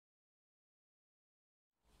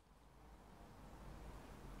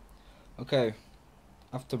Okay,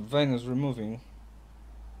 after Venus removing,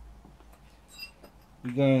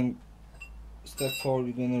 we're going step 4.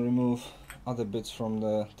 We're going to remove other bits from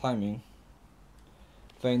the timing.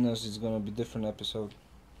 Venus is going to be different episode,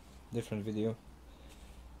 different video.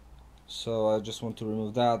 So I just want to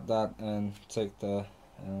remove that and take the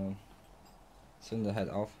cylinder head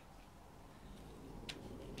off.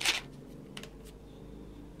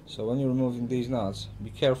 So when you're removing these nuts,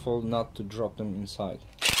 be careful not to drop them inside.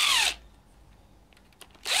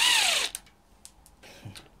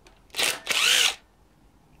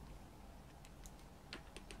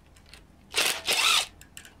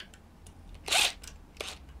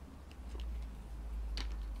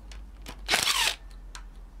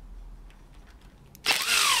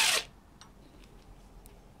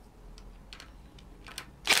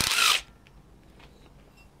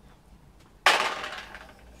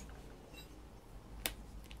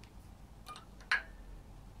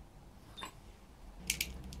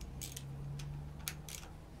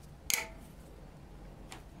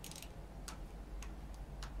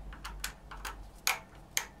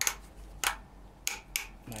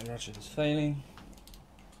 My ratchet is failing.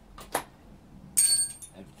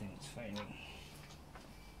 Everything is failing.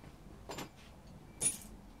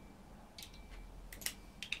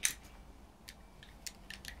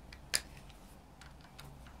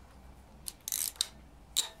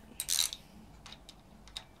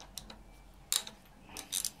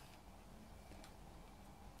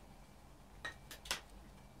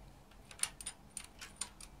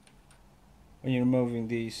 When you're removing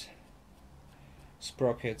these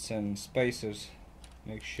sprockets and spacers,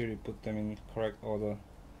 make sure you put them in correct order,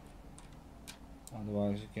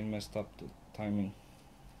 otherwise you can mess up the timing.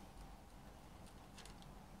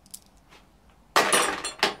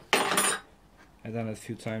 I've done it a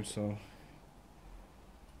few times, so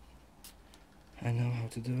I know how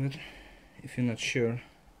to do it. If you're not sure,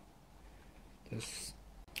 just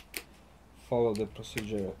follow the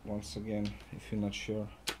procedure once again if you're not sure.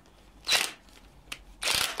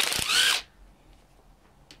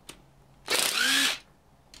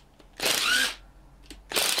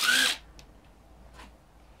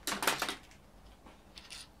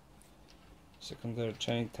 Secondary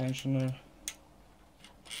chain tensioner.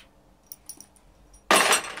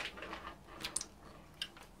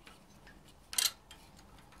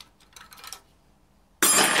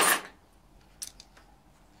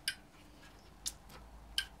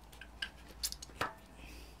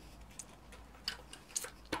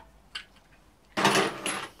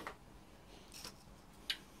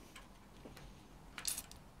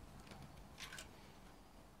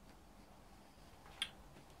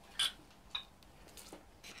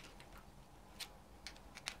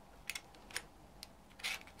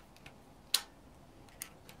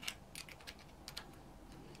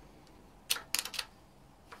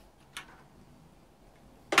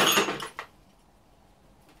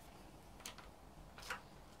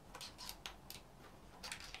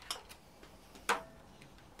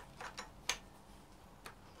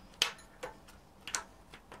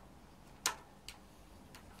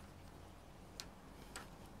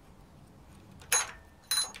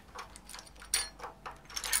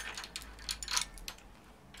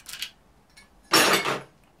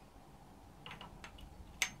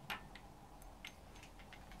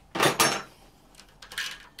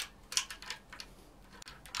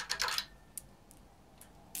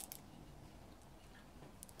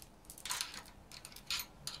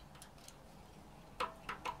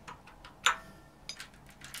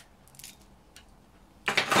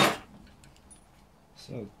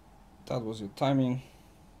 So that was your timing.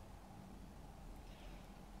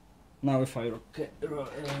 Now if I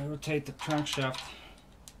rotate the crankshaft,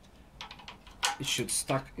 it should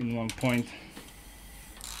stuck in one point.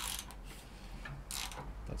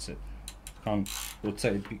 That's it. Can't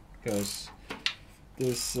rotate because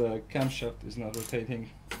this camshaft is not rotating.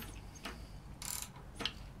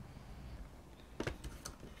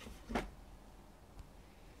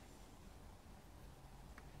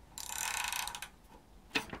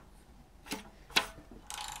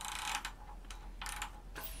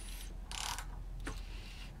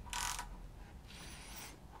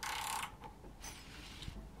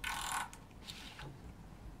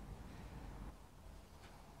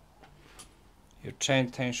 Your chain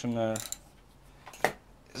tensioner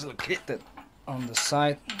is located on the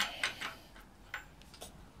side.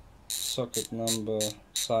 Socket number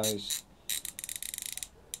size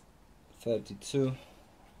 32.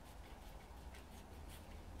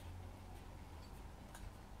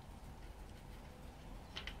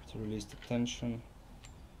 To release the tension.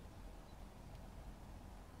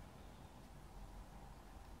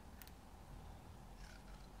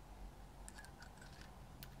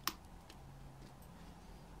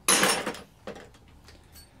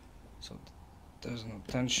 there's no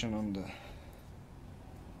tension on the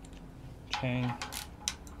chain.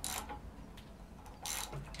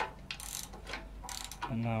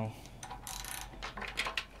 And now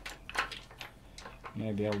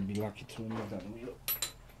maybe I'll be lucky to remove that wheel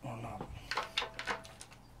or not.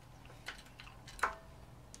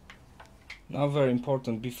 Now, very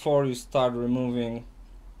important, before you start removing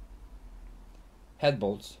head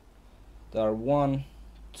bolts, there are 1,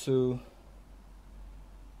 2,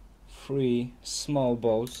 3 small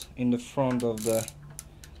bolts in the front of the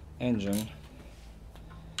engine.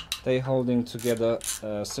 They holding together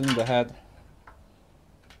cylinder head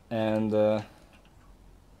and oh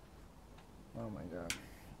my god,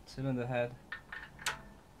 cylinder head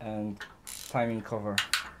and timing cover.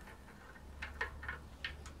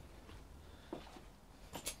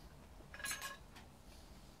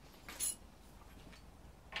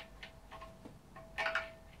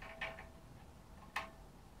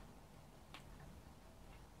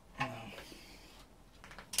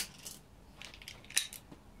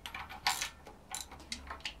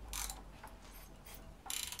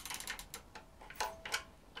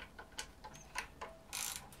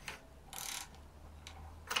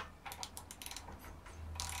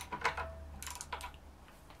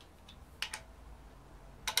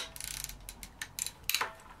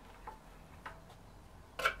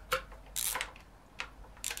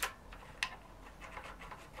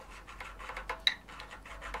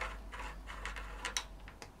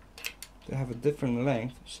 They have a different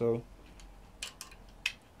length, so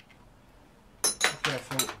be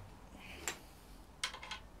careful.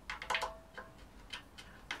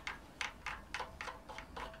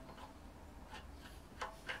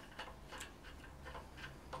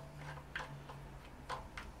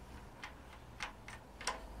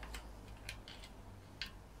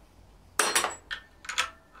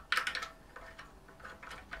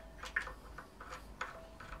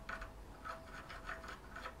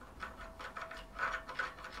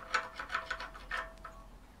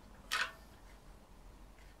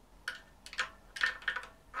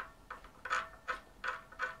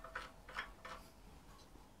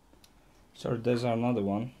 So there's another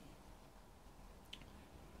one,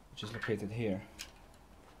 which is located here.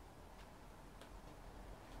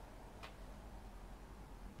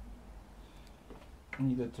 I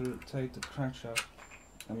needed to take the crankshaft,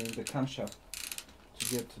 the camshaft, to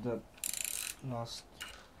get to that last.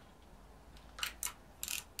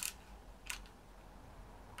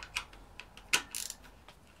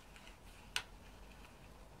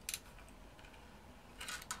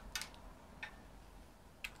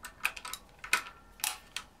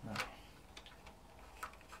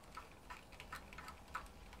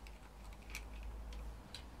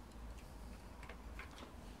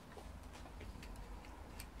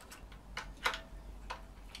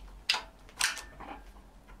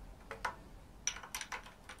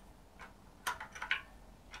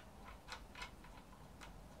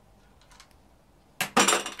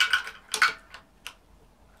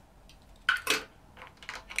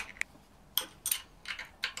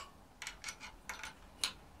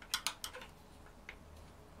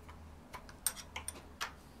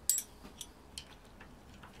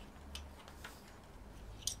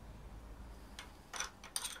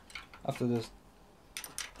 After this,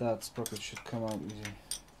 that sprocket should come out easy.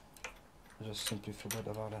 I just simply forgot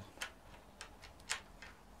about it.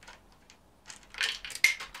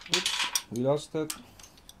 Oops, we lost it.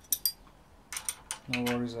 No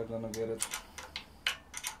worries, I'm gonna get it.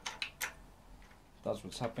 That's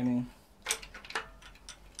what's happening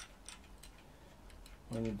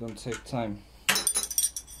when you don't take time.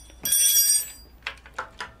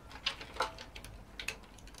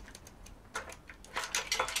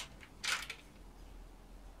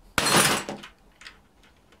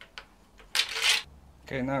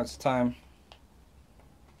 Okay, now it's time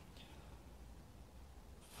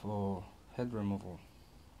for head removal.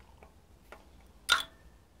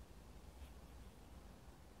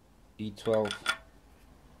 E12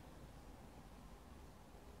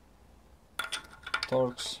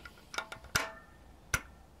 torques,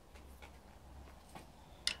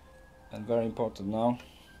 and very important now,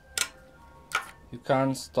 you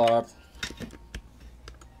can't start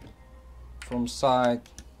from side,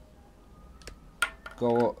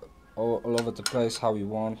 go all over the place how you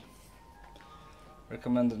want.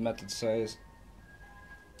 Recommended method says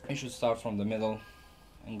you should start from the middle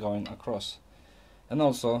and going across. And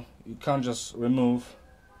also, you can't just remove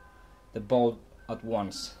the bolt at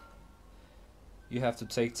once. You have to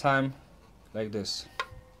take time like this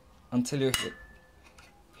until you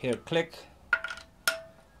hear click.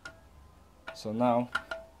 So now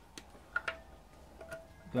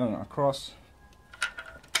going across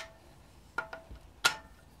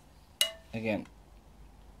again,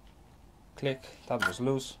 click, that was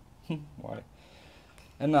loose. Why?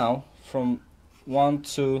 And now from 1,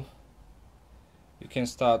 2, you can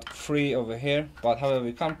start 3 over here, but however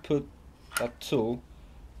you can't put that tool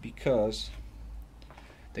because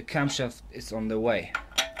the camshaft is on the way.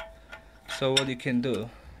 So what you can do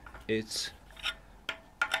is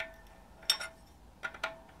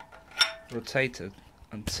rotate it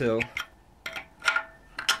until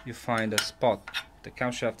you find a spot. The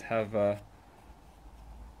camshaft have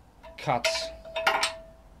cuts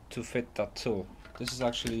to fit that tool. This is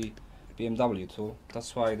actually BMW tool,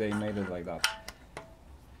 that's why they made it like that.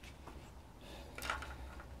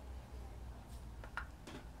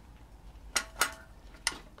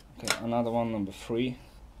 Okay, another one, number 3.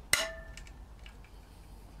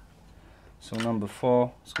 So number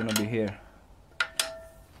 4 is gonna be here.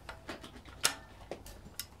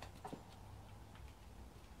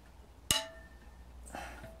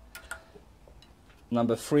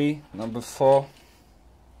 Number 3, number 4.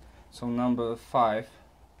 So number 5,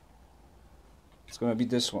 it's gonna be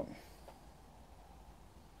this one.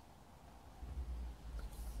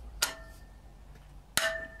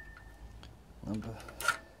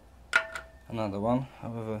 Another one,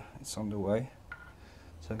 however it's on the way.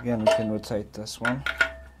 So again we can rotate this one.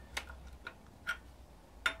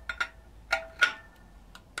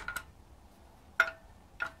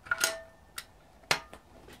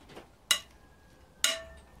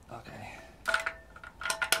 Okay.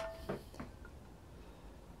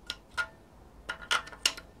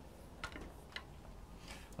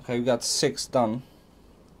 Okay, we got 6 done.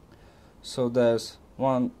 So there's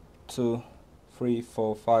 1, 2, 3,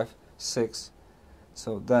 4, 5, 6.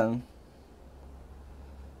 So then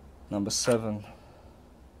number 7.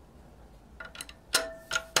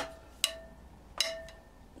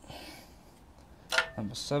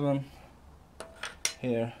 Number 7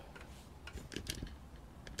 here.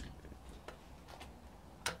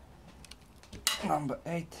 Number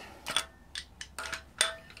 8.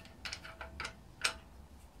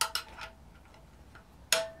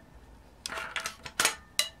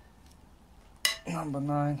 Number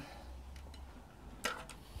 9.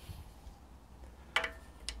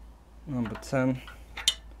 Number 10.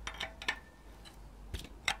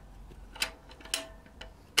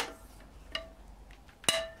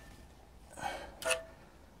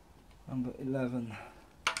 Number 11.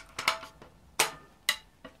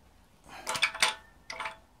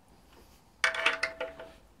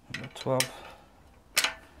 Number 12.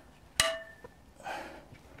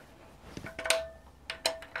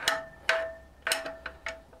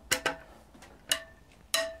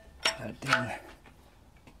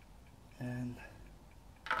 And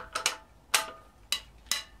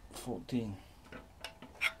 14.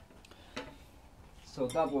 So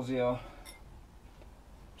that was your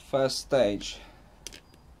first stage.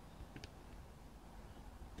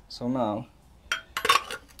 So now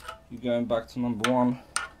you're going back to number 1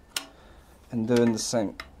 and doing the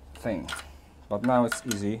same thing, but now it's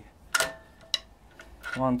easy.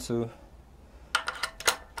 1, 2,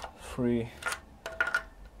 3,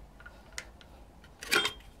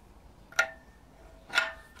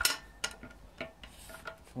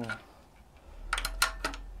 4,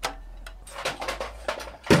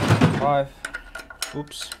 5.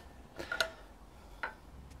 Oops.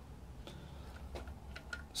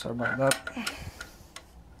 Sorry about that.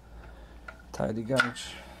 Tidy garage.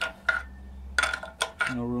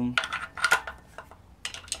 No room.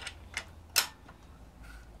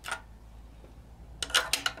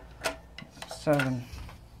 7,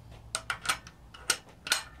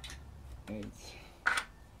 8,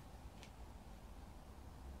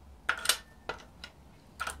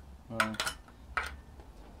 9,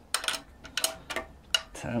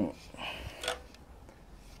 10,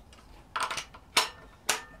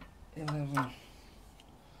 11,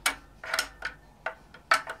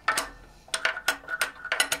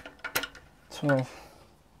 12,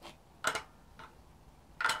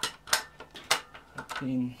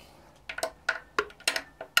 13,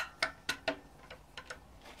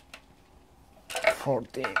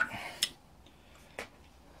 14.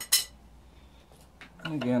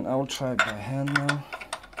 And again, I will try it by hand now.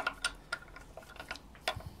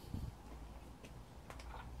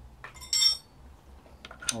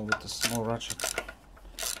 Or with the small ratchet.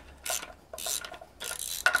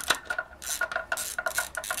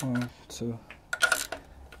 One, two,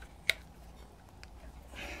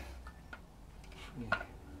 3,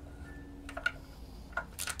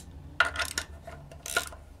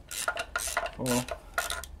 4, 5,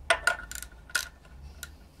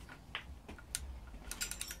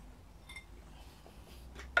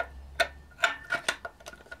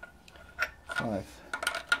 5,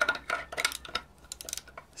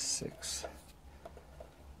 6,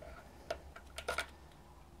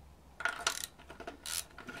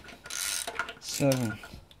 7,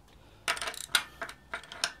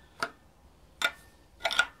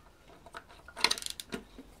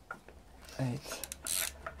 8,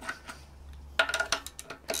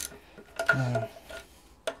 9,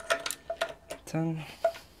 10,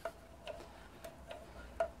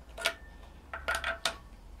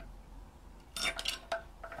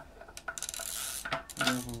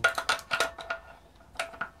 11,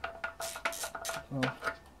 12,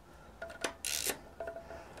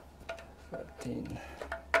 13,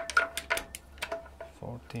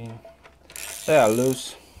 14. They are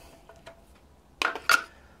loose,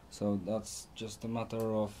 so that's just a matter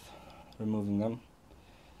of removing them.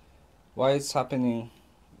 Why it's happening?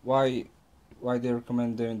 Why they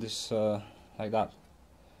recommend doing this like that?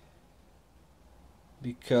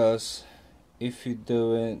 Because if you're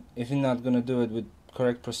not gonna do it with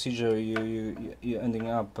correct procedure, you're ending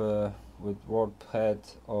up with warped head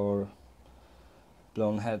or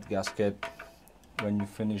blown head gasket when you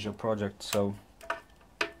finish your project. So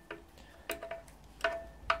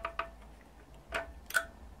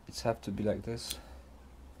it's have to be like this,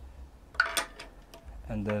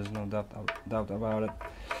 and there's no doubt about it,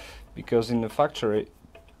 because in the factory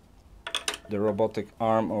the robotic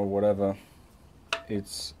arm or whatever,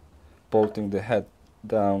 it's bolting the head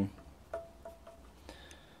down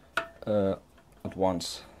at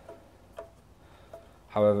once.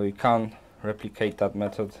 However, you can't replicate that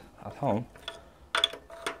method at home,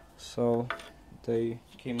 so they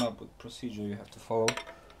came up with procedure you have to follow,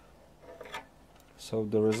 so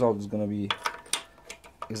the result is gonna be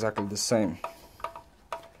exactly the same.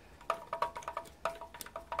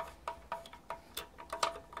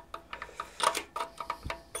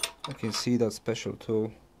 I can see that special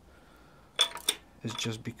tool has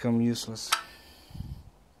just become useless.